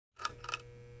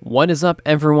What is up,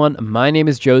 everyone? My name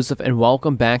is Joseph, and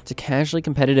welcome back to Casually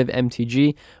Competitive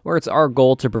MTG, where it's our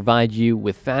goal to provide you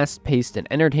with fast-paced and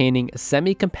entertaining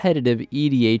semi-competitive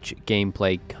EDH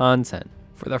gameplay content.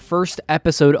 For the first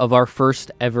episode of our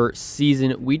first ever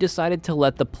season, we decided to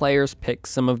let the players pick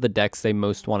some of the decks they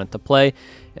most wanted to play,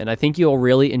 and I think you'll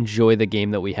really enjoy the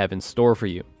game that we have in store for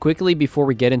you. Quickly, before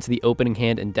we get into the opening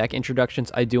hand and deck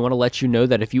introductions, I do want to let you know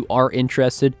that if you are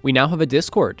interested, we now have a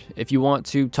Discord. If you want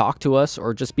to talk to us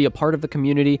or just be a part of the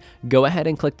community, go ahead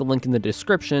and click the link in the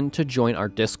description to join our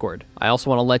Discord. I also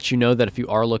want to let you know that if you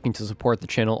are looking to support the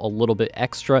channel a little bit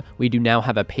extra, we do now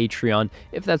have a Patreon.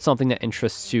 If that's something that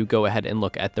interests you, go ahead and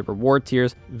look at the reward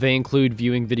tiers. They include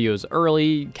viewing videos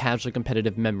early, casually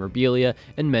competitive memorabilia,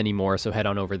 and many more, so head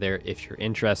on over there if you're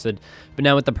interested. But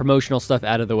now with the promotional stuff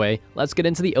out of the way, let's get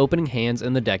into the opening hands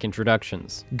and the deck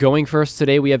introductions. Going first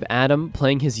today, we have Adam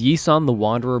playing his Yisan the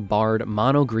Wanderer Bard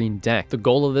mono green deck. The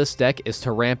goal of this deck is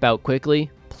to ramp out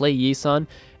quickly, play Yisan,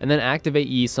 and then activate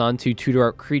Yisan to tutor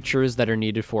out creatures that are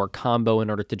needed for a combo in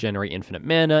order to generate infinite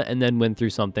mana, and then win through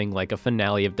something like a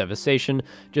Finale of Devastation,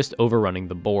 just overrunning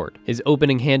the board. His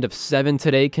opening hand of 7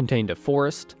 today contained a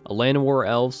Forest, a Land of War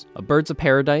Elves, a Birds of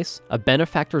Paradise, a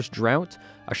Benefactor's Drought,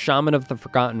 a Shaman of the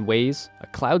Forgotten Ways, a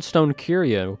Cloudstone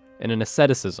Curio, and an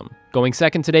Asceticism. Going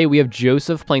second today, we have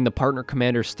Joseph playing the partner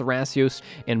commanders Thrasios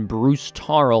and Bruse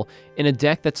Tarl in a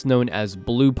deck that's known as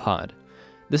Blue Pod.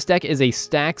 This deck is a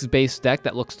stax-based deck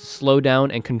that looks to slow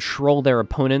down and control their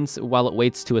opponents while it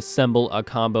waits to assemble a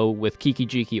combo with Kiki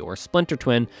Jiki or Splinter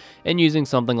Twin, and using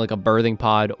something like a Birthing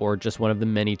Pod or just one of the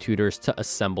many tutors to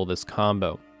assemble this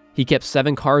combo. He kept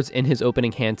 7 cards in his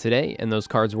opening hand today, and those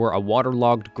cards were a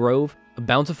Waterlogged Grove, a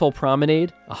Bountiful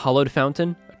Promenade, a Hollowed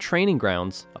Fountain, a Training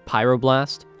Grounds, a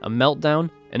Pyroblast, a Meltdown,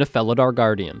 and a Felidar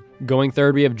Guardian. Going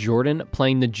third, we have Jordan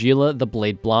playing Najeela the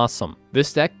Blade-Bossom.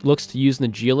 This deck looks to use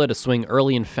Najeela to swing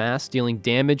early and fast, dealing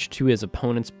damage to his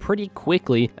opponents pretty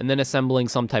quickly, and then assembling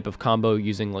some type of combo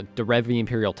using like Derevi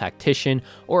Imperial Tactician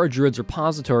or a Druid's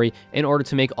Repository in order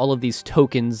to make all of these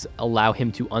tokens allow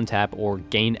him to untap or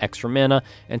gain extra mana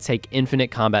and take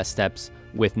infinite combat steps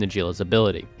with Najeela's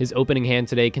ability. His opening hand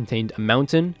today contained a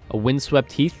Mountain, a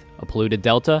Windswept Heath, a Polluted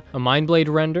Delta, a Mindblade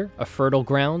Render, a Fertile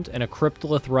Ground, and a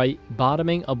Cryptolith Rite,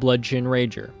 bottoming a Bloodshin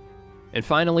Rager. And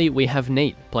finally, we have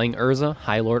Nate playing Urza,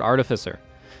 High Lord Artificer.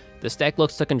 This deck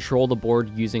looks to control the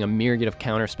board using a myriad of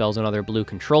counter spells and other blue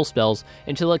control spells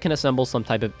until it can assemble some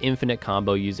type of infinite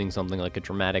combo using something like a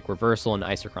Dramatic Reversal and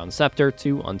Isochron Scepter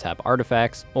to untap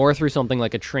artifacts, or through something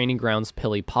like a Training Grounds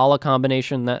Pili-Pala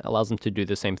combination that allows him to do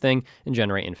the same thing and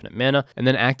generate infinite mana, and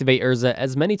then activate Urza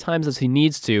as many times as he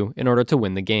needs to in order to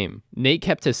win the game. Nate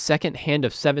kept his second hand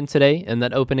of 7 today, and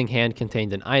that opening hand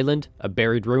contained an Island, a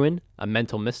Buried Ruin, a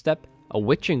Mental Misstep, a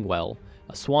Witching Well,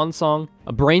 a Swan Song,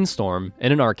 a Brainstorm,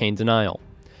 and an Arcane Denial.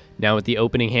 Now with the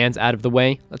opening hands out of the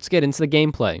way, let's get into the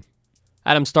gameplay.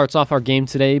 Adam starts off our game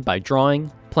today by drawing,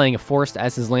 playing a Forest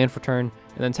as his land for turn,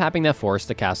 and then tapping that Forest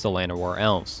to cast a Land of War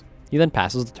Elves. He then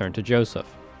passes the turn to Joseph.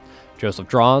 Joseph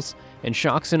draws, and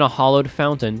shocks in a Hollowed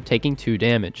Fountain, taking 2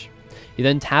 damage. He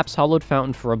then taps Hollowed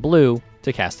Fountain for a blue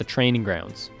to cast a Training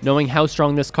Grounds. Knowing how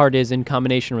strong this card is in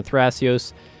combination with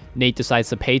Thrasios, Nate decides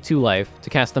to pay 2 life to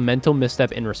cast a Mental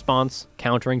Misstep in response,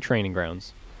 countering Training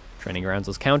Grounds. Training Grounds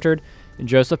is countered, and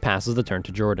Joseph passes the turn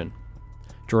to Jordan.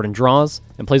 Jordan draws,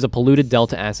 and plays a Polluted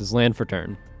Delta as his land for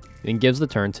turn. He then gives the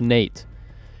turn to Nate.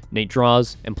 Nate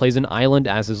draws, and plays an Island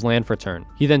as his land for turn.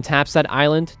 He then taps that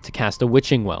Island to cast a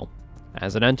Witching Well.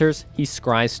 As it enters, he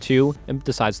scries 2, and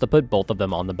decides to put both of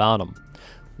them on the bottom.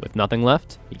 With nothing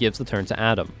left, he gives the turn to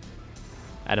Adam.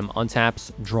 Adam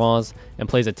untaps, draws, and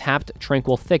plays a tapped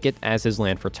Tranquil Thicket as his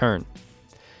land for turn.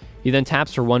 He then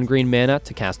taps for 1 green mana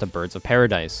to cast a Birds of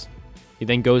Paradise. He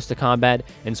then goes to combat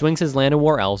and swings his Land of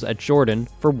War Elves at Jordan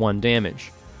for 1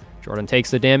 damage. Jordan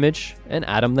takes the damage, and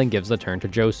Adam then gives the turn to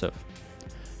Joseph.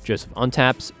 Joseph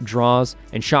untaps, draws,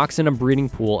 and shocks in a Breeding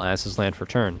Pool as his land for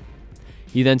turn.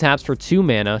 He then taps for 2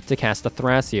 mana to cast a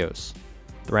Thrasios.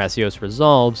 Thrasios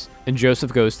resolves, and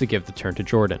Joseph goes to give the turn to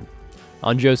Jordan.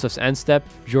 On Joseph's end step,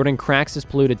 Jordan cracks his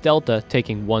Polluted Delta,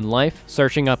 taking 1 life,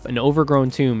 searching up an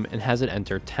Overgrown Tomb, and has it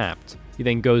enter tapped. He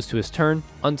then goes to his turn,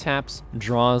 untaps,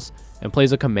 draws, and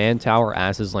plays a Command Tower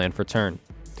as his land for turn.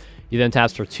 He then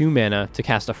taps for 2 mana to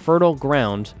cast a Fertile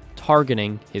Ground,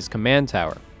 targeting his Command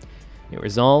Tower. It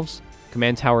resolves,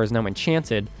 Command Tower is now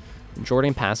enchanted, and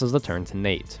Jordan passes the turn to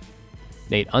Nate.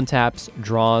 Nate untaps,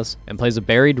 draws, and plays a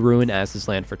Buried Ruin as his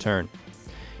land for turn.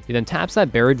 He then taps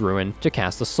that Buried Ruin to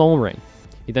cast a Soul Ring.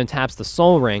 He then taps the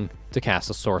Soul Ring to cast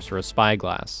a Sorcerer's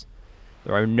Spyglass.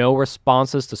 There are no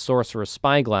responses to Sorcerer's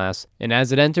Spyglass, and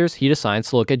as it enters, he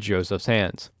decides to look at Joseph's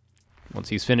hands. Once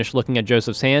he's finished looking at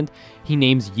Joseph's hand, he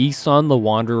names Yisan the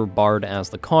Wanderer Bard as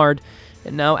the card,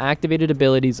 and now activated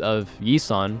abilities of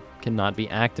Yisan cannot be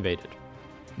activated.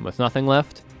 And with nothing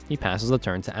left, he passes the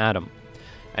turn to Adam.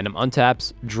 Adam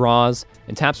untaps, draws,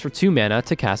 and taps for 2 mana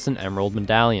to cast an Emerald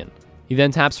Medallion. He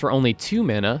then taps for only 2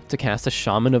 mana to cast a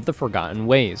Shaman of the Forgotten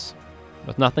Ways.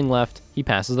 With nothing left, he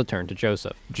passes the turn to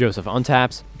Joseph. Joseph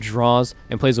untaps, draws,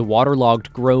 and plays a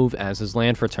Waterlogged Grove as his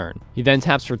land for turn. He then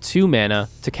taps for 2 mana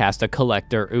to cast a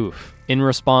Collector Oof. In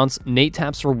response, Nate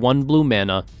taps for 1 blue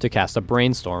mana to cast a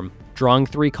Brainstorm, drawing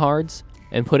 3 cards,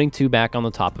 and putting 2 back on the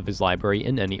top of his library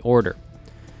in any order.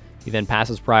 He then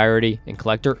passes priority, and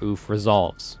Collector Oof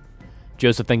resolves.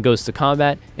 Joseph then goes to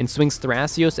combat and swings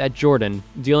Thrasios at Jordan,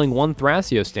 dealing 1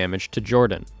 Thrasios damage to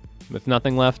Jordan. With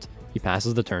nothing left, he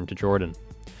passes the turn to Jordan.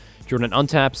 Jordan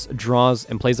untaps, draws,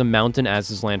 and plays a mountain as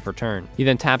his land for turn. He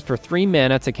then taps for 3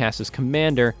 mana to cast his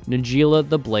commander, Najeela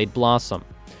the Blade-Bossom.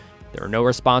 There are no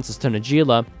responses to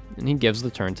Najeela, and he gives the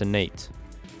turn to Nate.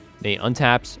 Nate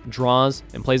untaps, draws,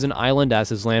 and plays an island as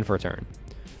his land for turn.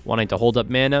 Wanting to hold up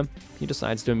mana, he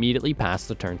decides to immediately pass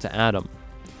the turn to Adam.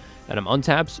 Adam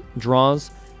untaps, draws,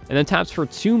 and then taps for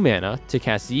 2 mana to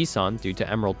cast Yisan due to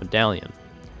Emerald Medallion.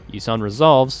 Yisan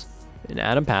resolves, and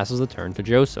Adam passes the turn to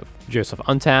Joseph. Joseph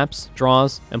untaps,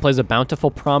 draws, and plays a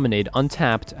Bountiful Promenade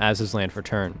untapped as his land for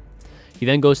turn. He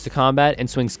then goes to combat and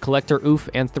swings Collector Oof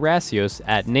and Thrasios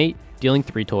at Nate, dealing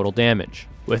 3 total damage.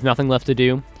 With nothing left to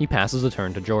do, he passes the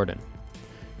turn to Jordan.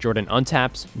 Jordan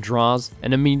untaps, draws,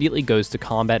 and immediately goes to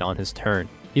combat on his turn.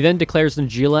 He then declares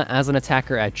Najeela as an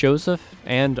attacker at Joseph,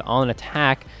 and on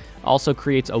attack, also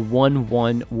creates a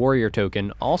 1/1 warrior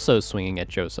token, also swinging at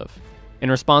Joseph.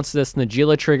 In response to this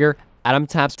Najeela trigger, Adam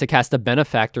taps to cast a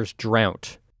Benefactor's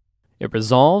Drought. It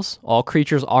resolves, all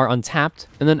creatures are untapped,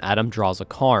 and then Adam draws a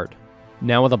card.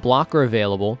 Now with a blocker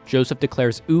available, Joseph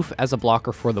declares Oof as a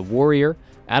blocker for the warrior,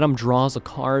 Adam draws a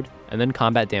card, and then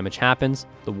combat damage happens,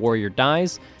 the warrior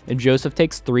dies, and Joseph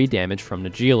takes 3 damage from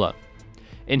Najeela.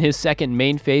 In his second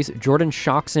main phase, Jordan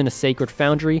shocks in a Sacred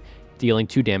Foundry, dealing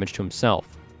 2 damage to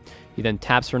himself. He then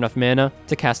taps for enough mana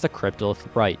to cast a Cryptolith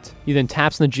Rite. He then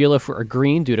taps Najeela for a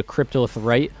green due to Cryptolith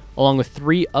Rite, along with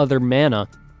 3 other mana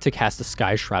to cast a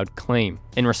Skyshroud Claim.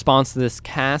 In response to this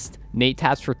cast, Nate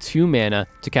taps for 2 mana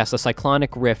to cast a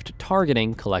Cyclonic Rift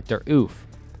targeting Collector Oof.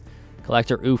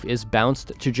 Collector Oof is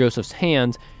bounced to Joseph's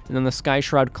hand, and then the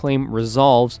Skyshroud Claim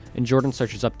resolves, and Jordan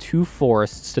searches up 2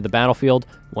 forests to the battlefield,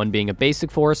 one being a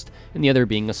basic forest, and the other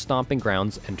being a Stomping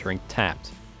Grounds entering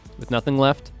tapped. With nothing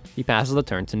left, he passes the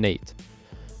turn to Nate.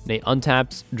 Nate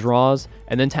untaps, draws,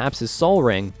 and then taps his Soul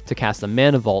Ring to cast a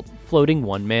Mana Vault, floating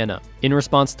 1 mana. In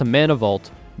response to Mana Vault,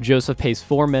 Joseph pays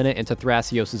 4 mana into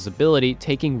Thrasios' ability,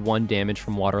 taking 1 damage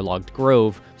from Waterlogged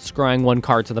Grove, scrying 1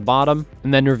 card to the bottom,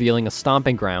 and then revealing a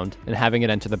Stomping Ground and having it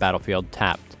enter the battlefield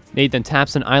tapped. Nate then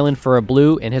taps an island for a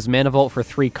blue and his Mana Vault for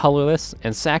 3 colorless,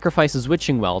 and sacrifices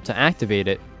Witching Well to activate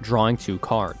it, drawing 2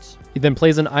 cards. He then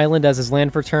plays an island as his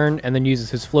land for turn, and then uses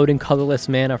his floating colorless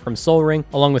mana from Soul Ring,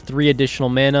 along with 3 additional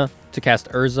mana, to cast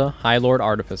Urza, High Lord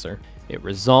Artificer. It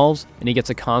resolves, and he gets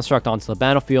a construct onto the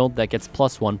battlefield that gets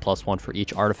 +1/+1 for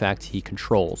each artifact he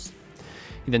controls.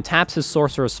 He then taps his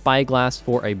Sorcerer's Spyglass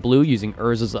for a blue using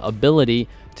Urza's ability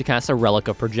to cast a Relic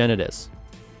of Progenitus.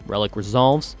 Relic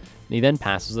resolves, and he then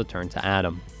passes the turn to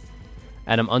Adam.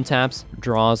 Adam untaps,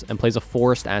 draws, and plays a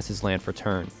forest as his land for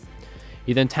turn.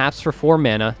 He then taps for 4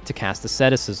 mana to cast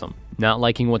Asceticism. Not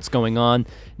liking what's going on,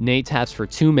 Nate taps for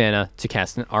 2 mana to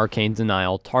cast an Arcane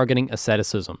Denial targeting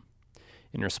Asceticism.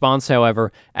 In response,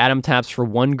 however, Adam taps for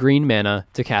 1 green mana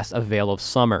to cast a Veil of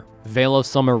Summer. Veil of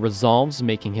Summer resolves,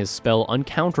 making his spell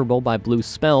uncounterable by blue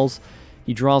spells.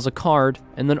 He draws a card,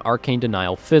 and then Arcane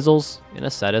Denial fizzles, and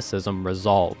Asceticism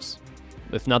resolves.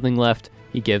 With nothing left,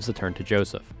 he gives the turn to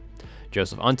Joseph.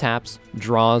 Joseph untaps,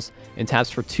 draws, and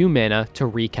taps for 2 mana to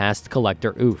recast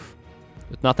Collector Oof.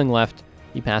 With nothing left,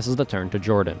 he passes the turn to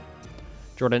Jordan.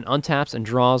 Jordan untaps and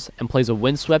draws, and plays a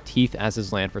Windswept Heath as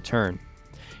his land for turn.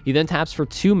 He then taps for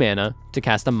 2 mana to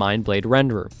cast a Mindblade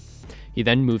Renderer. He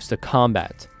then moves to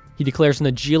combat. He declares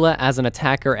Najeela as an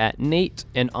attacker at Nate,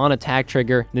 and on attack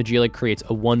trigger, Najeela creates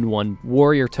a 1/1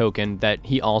 warrior token that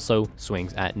he also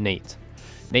swings at Nate.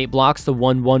 Nate blocks the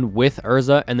 1/1 with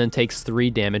Urza and then takes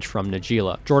 3 damage from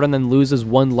Najeela. Jordan then loses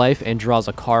 1 life and draws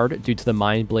a card due to the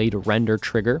Mindblade Render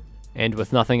trigger, and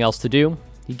with nothing else to do,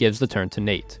 he gives the turn to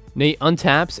Nate. Nate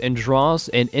untaps and draws,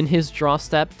 and in his draw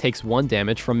step takes 1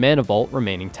 damage from Mana Vault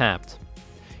remaining tapped.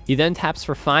 He then taps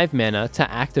for 5 mana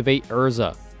to activate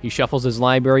Urza. He shuffles his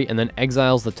library and then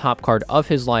exiles the top card of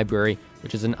his library,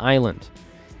 which is an island.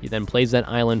 He then plays that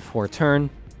island for a turn,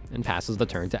 and passes the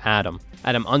turn to Adam.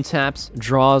 Adam untaps,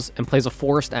 draws, and plays a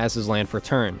forest as his land for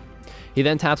turn. He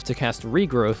then taps to cast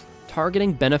Regrowth,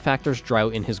 targeting Benefactor's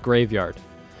Drought in his graveyard.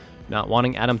 Not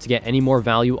wanting Adam to get any more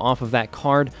value off of that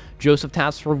card, Joseph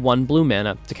taps for 1 blue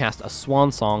mana to cast a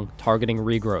Swan Song, targeting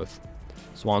Regrowth.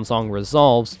 Swan Song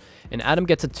resolves, and Adam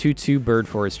gets a 2/2 bird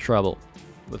for his trouble.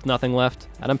 With nothing left,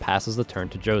 Adam passes the turn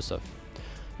to Joseph.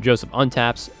 Joseph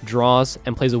untaps, draws,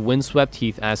 and plays a Windswept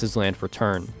Heath as his land for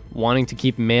turn. Wanting to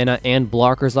keep mana and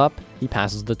blockers up, he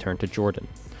passes the turn to Jordan.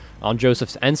 On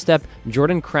Joseph's end step,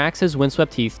 Jordan cracks his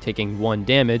Windswept Heath, taking 1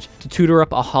 damage, to tutor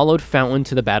up a Hollowed Fountain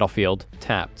to the battlefield,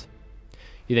 tapped.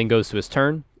 He then goes to his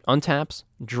turn, untaps,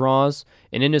 draws,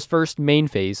 and in his first main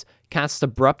phase, casts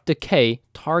Abrupt Decay,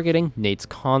 targeting Nate's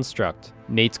Construct.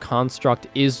 Nate's Construct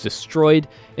is destroyed,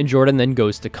 and Jordan then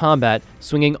goes to combat,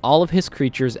 swinging all of his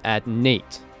creatures at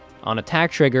Nate. On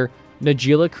attack trigger,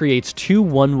 Najeela creates 2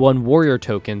 1/1 warrior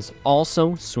tokens,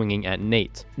 also swinging at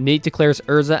Nate. Nate declares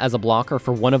Urza as a blocker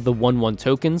for one of the 1/1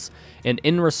 tokens, and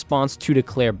in response to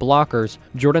declare blockers,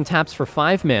 Jordan taps for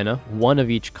 5 mana, 1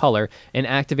 of each color, and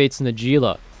activates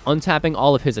Najeela, untapping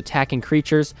all of his attacking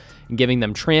creatures, and giving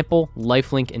them trample,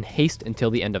 lifelink, and haste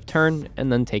until the end of turn,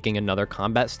 and then taking another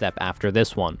combat step after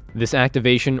this one. This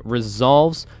activation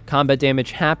resolves, combat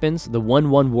damage happens, the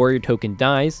 1/1 warrior token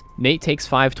dies, Nate takes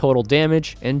 5 total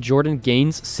damage, and Jordan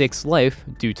gains 6 life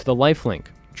due to the lifelink.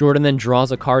 Jordan then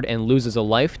draws a card and loses a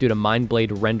life due to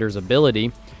Mindblade Render's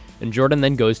ability, and Jordan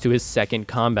then goes to his second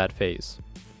combat phase.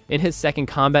 In his second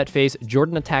combat phase,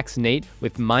 Jordan attacks Nate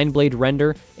with Mindblade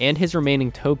Render and his remaining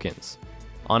tokens.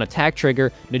 On attack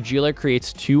trigger, Najeela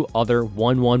creates 2 other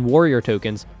 1/1 warrior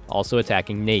tokens, also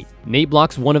attacking Nate. Nate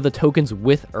blocks one of the tokens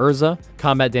with Urza,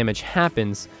 combat damage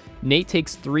happens, Nate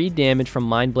takes 3 damage from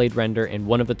Mindblade Render and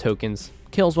one of the tokens,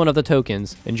 kills one of the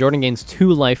tokens, and Jordan gains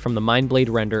 2 life from the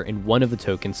Mindblade Render and one of the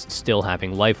tokens still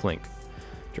having lifelink.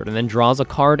 Jordan then draws a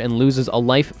card and loses a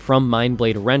life from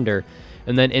Mindblade Render,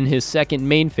 and then in his second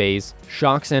main phase,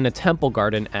 shocks in a Temple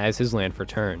Garden as his land for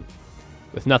turn.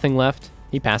 With nothing left,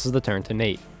 he passes the turn to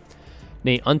Nate.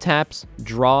 Nate untaps,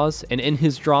 draws, and in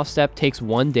his draw step takes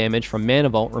 1 damage from Mana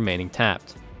Vault remaining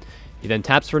tapped. He then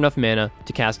taps for enough mana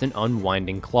to cast an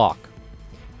Unwinding Clock.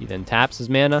 He then taps his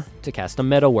mana to cast a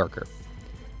Meadow Worker.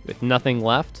 With nothing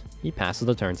left, he passes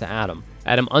the turn to Adam.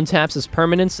 Adam untaps his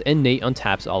permanents, and Nate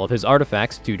untaps all of his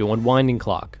artifacts due to Unwinding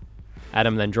Clock.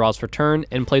 Adam then draws for turn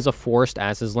and plays a forest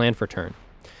as his land for turn.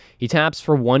 He taps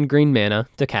for 1 green mana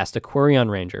to cast a Quirion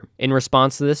Ranger. In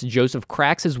response to this, Joseph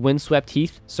cracks his Windswept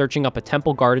Heath, searching up a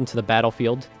Temple Garden to the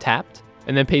battlefield, tapped,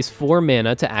 and then pays 4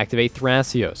 mana to activate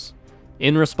Thrasios.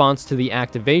 In response to the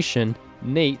activation,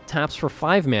 Nate taps for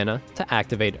 5 mana to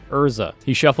activate Urza.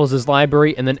 He shuffles his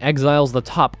library and then exiles the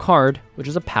top card, which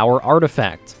is a power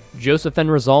artifact. Joseph then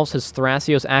resolves his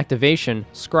Thrasios activation,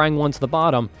 scrying 1 to the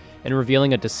bottom, and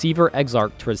revealing a Deceiver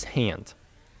Exarch to his hand.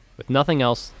 With nothing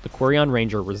else, the Quirion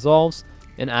Ranger resolves,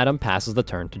 and Adam passes the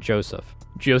turn to Joseph.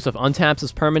 Joseph untaps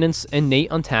his permanents, and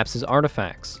Nate untaps his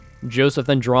artifacts. Joseph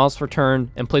then draws for turn,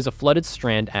 and plays a Flooded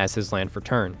Strand as his land for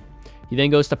turn. He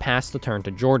then goes to pass the turn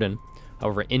to Jordan.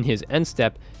 However, in his end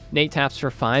step, Nate taps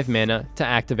for 5 mana to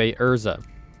activate Urza.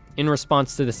 In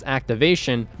response to this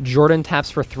activation, Jordan taps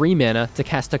for 3 mana to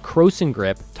cast a Krosan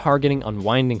Grip, targeting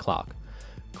Unwinding Clock.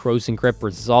 Krosan Grip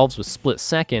resolves with Split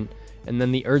Second, and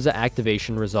then the Urza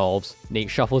activation resolves. Nate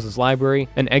shuffles his library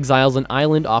and exiles an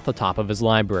island off the top of his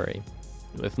library.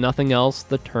 With nothing else,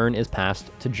 the turn is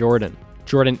passed to Jordan.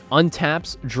 Jordan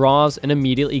untaps, draws, and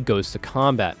immediately goes to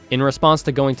combat. In response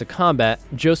to going to combat,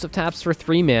 Joseph taps for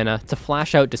 3 mana to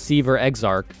flash out Deceiver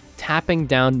Exarch, tapping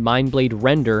down Mindblade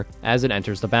Render as it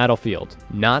enters the battlefield.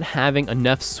 Not having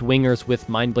enough swingers with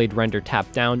Mindblade Render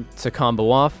tapped down to combo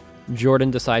off,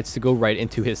 Jordan decides to go right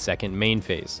into his second main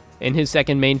phase. In his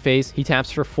second main phase, he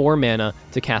taps for 4 mana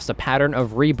to cast a Pattern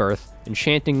of Rebirth,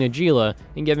 enchanting Najeela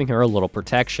and giving her a little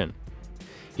protection.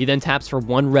 He then taps for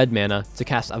 1 red mana to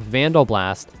cast a Vandal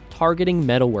Blast, targeting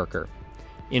Metalworker.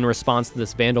 In response to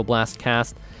this Vandal Blast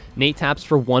cast, Nate taps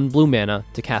for 1 blue mana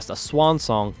to cast a Swan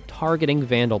Song, targeting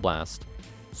Vandal Blast.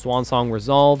 Swan Song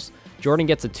resolves, Jordan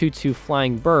gets a 2/2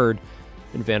 flying bird,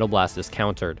 and Vandal Blast is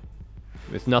countered.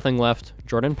 With nothing left,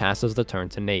 Jordan passes the turn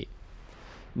to Nate.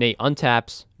 Nate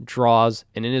untaps, draws,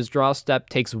 and in his draw step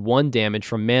takes 1 damage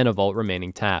from Mana Vault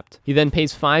remaining tapped. He then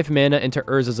pays 5 mana into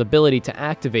Urza's ability to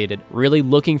activate it, really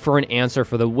looking for an answer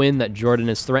for the win that Jordan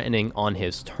is threatening on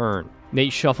his turn.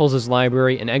 Nate shuffles his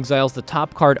library and exiles the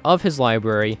top card of his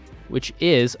library, which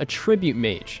is a Tribute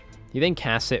Mage. He then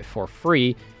casts it for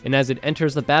free, and as it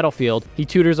enters the battlefield, he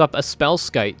tutors up a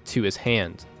Spellskite to his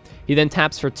hand. He then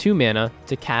taps for 2 mana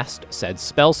to cast said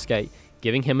Spellskite,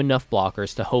 giving him enough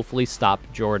blockers to hopefully stop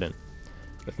Jordan.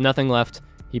 With nothing left,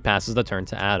 he passes the turn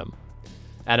to Adam.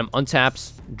 Adam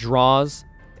untaps, draws,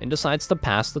 and decides to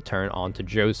pass the turn on to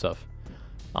Joseph.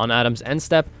 On Adam's end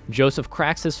step, Joseph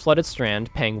cracks his Flooded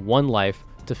Strand, paying 1 life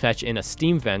to fetch in a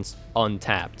Steam Vents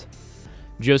untapped.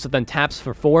 Joseph then taps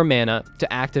for 4 mana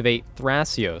to activate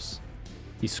Thrasios.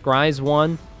 He scries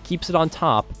 1, keeps it on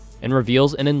top, and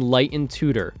reveals an Enlightened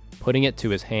Tutor, putting it to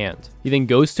his hand. He then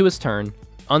goes to his turn,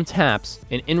 untaps,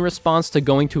 and in response to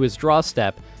going to his draw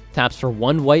step, taps for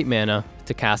 1 white mana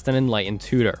to cast an Enlightened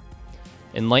Tutor.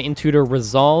 Enlightened Tutor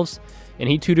resolves, and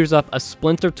he tutors up a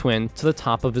Splinter Twin to the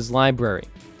top of his library.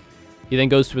 He then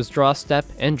goes to his draw step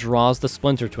and draws the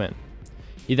Splinter Twin.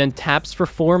 He then taps for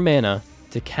 4 mana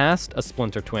to cast a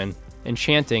Splinter Twin,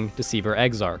 enchanting Deceiver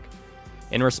Exarch.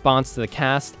 In response to the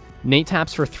cast, Nate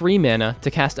taps for 3 mana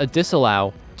to cast a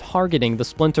Disallow, targeting the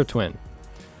Splinter Twin.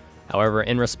 However,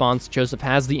 in response, Joseph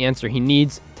has the answer he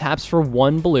needs, taps for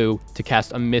 1 blue to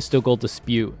cast a Mystical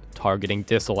Dispute, targeting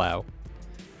Disallow.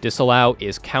 Disallow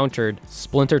is countered,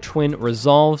 Splinter Twin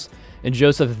resolves, and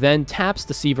Joseph then taps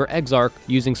Deceiver Exarch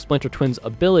using Splinter Twin's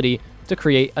ability to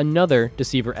create another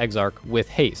Deceiver Exarch with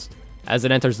haste. As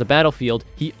it enters the battlefield,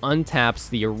 he untaps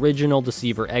the original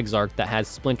Deceiver Exarch that has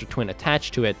Splinter Twin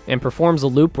attached to it, and performs a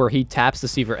loop where he taps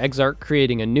Deceiver Exarch,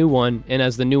 creating a new one, and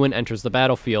as the new one enters the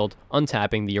battlefield,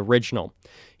 untapping the original.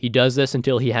 He does this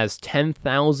until he has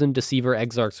 10,000 Deceiver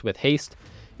Exarchs with haste,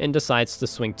 and decides to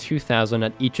swing 2,000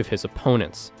 at each of his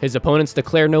opponents. His opponents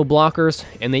declare no blockers,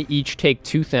 and they each take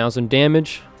 2,000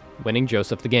 damage, winning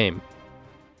Joseph the game.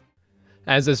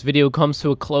 As this video comes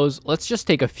to a close, let's just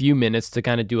take a few minutes to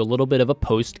kind of do a little bit of a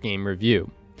post-game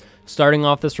review. Starting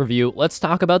off this review, let's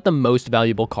talk about the most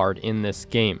valuable card in this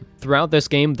game. Throughout this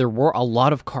game, there were a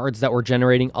lot of cards that were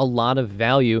generating a lot of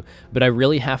value, but I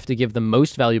really have to give the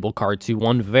most valuable card to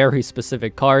one very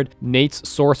specific card, Nate's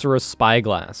Sorcerer's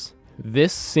Spyglass.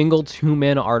 This single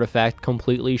 2-mana artifact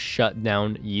completely shut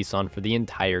down Yisan for the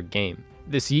entire game.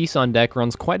 This Yisan deck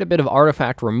runs quite a bit of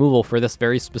artifact removal for this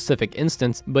very specific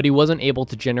instance, but he wasn't able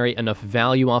to generate enough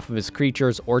value off of his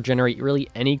creatures or generate really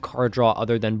any card draw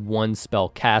other than 1 spell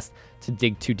cast to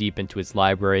dig too deep into his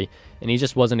library, and he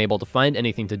just wasn't able to find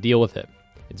anything to deal with it.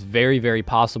 It's very, very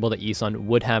possible that Yisan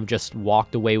would have just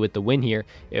walked away with the win here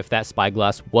if that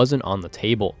Spyglass wasn't on the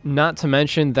table. Not to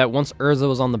mention that once Urza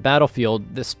was on the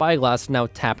battlefield, the Spyglass now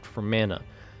tapped for mana.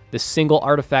 This single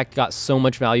artifact got so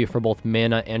much value for both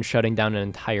mana and shutting down an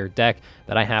entire deck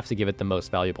that I have to give it the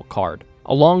most valuable card.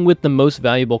 Along with the most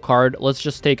valuable card, let's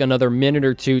just take another minute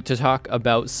or two to talk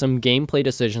about some gameplay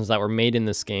decisions that were made in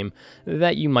this game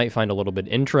that you might find a little bit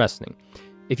interesting.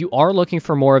 If you are looking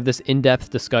for more of this in-depth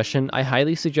discussion, I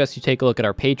highly suggest you take a look at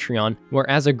our Patreon, where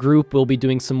as a group we'll be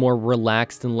doing some more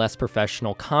relaxed and less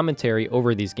professional commentary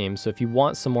over these games. So if you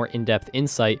want some more in-depth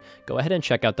insight, go ahead and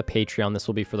check out the Patreon. This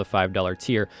will be for the $5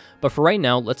 tier. But for right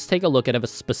now, let's take a look at a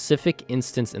specific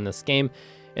instance in this game,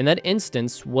 and that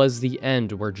instance was the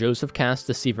end where Joseph cast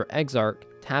Deceiver Exarch,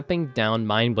 tapping down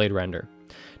Mindblade Render.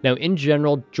 Now, in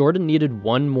general, Jordan needed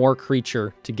 1 more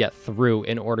creature to get through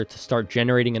in order to start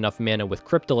generating enough mana with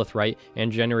Cryptolith Rite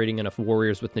and generating enough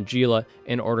warriors with Najeela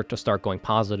in order to start going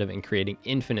positive and creating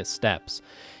infinite steps.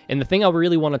 And the thing I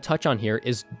really want to touch on here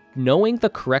is knowing the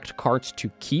correct cards to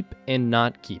keep and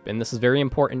not keep, and this is very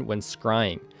important when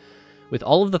scrying. With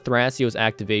all of the Thrasios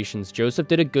activations, Joseph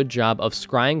did a good job of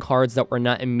scrying cards that were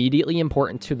not immediately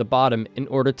important to the bottom in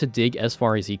order to dig as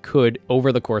far as he could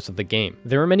over the course of the game.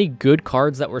 There were many good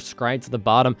cards that were scryed to the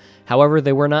bottom, however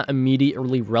they were not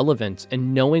immediately relevant,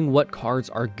 and knowing what cards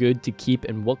are good to keep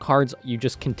and what cards you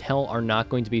just can tell are not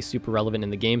going to be super relevant in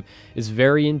the game is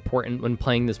very important when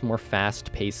playing this more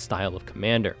fast-paced style of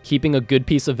commander. Keeping a good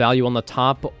piece of value on the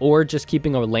top, or just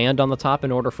keeping a land on the top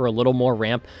in order for a little more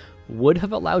ramp, would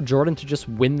have allowed Jordan to just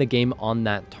win the game on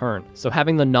that turn. So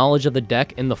having the knowledge of the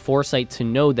deck and the foresight to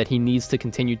know that he needs to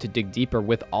continue to dig deeper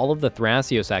with all of the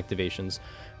Thrasios activations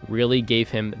really gave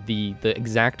him the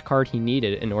exact card he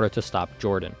needed in order to stop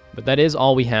Jordan. But that is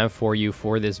all we have for you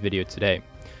for this video today.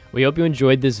 We hope you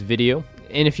enjoyed this video,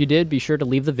 and if you did, be sure to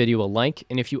leave the video a like,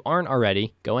 and if you aren't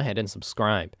already, go ahead and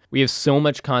subscribe. We have so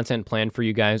much content planned for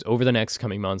you guys over the next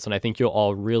coming months, and I think you'll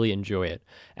all really enjoy it.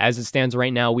 As it stands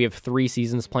right now, we have 3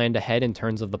 seasons planned ahead in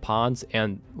terms of the pods,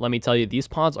 and let me tell you, these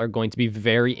pods are going to be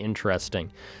very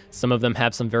interesting. Some of them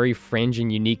have some very fringe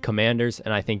and unique commanders,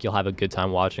 and I think you'll have a good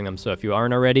time watching them. So if you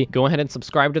aren't already, go ahead and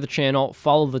subscribe to the channel,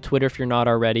 follow the Twitter if you're not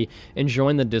already, and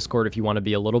join the Discord if you want to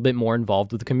be a little bit more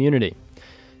involved with the community.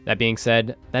 That being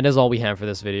said, that is all we have for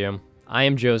this video. I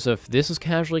am Joseph, this is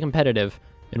Casually Competitive,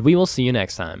 and we will see you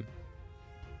next time.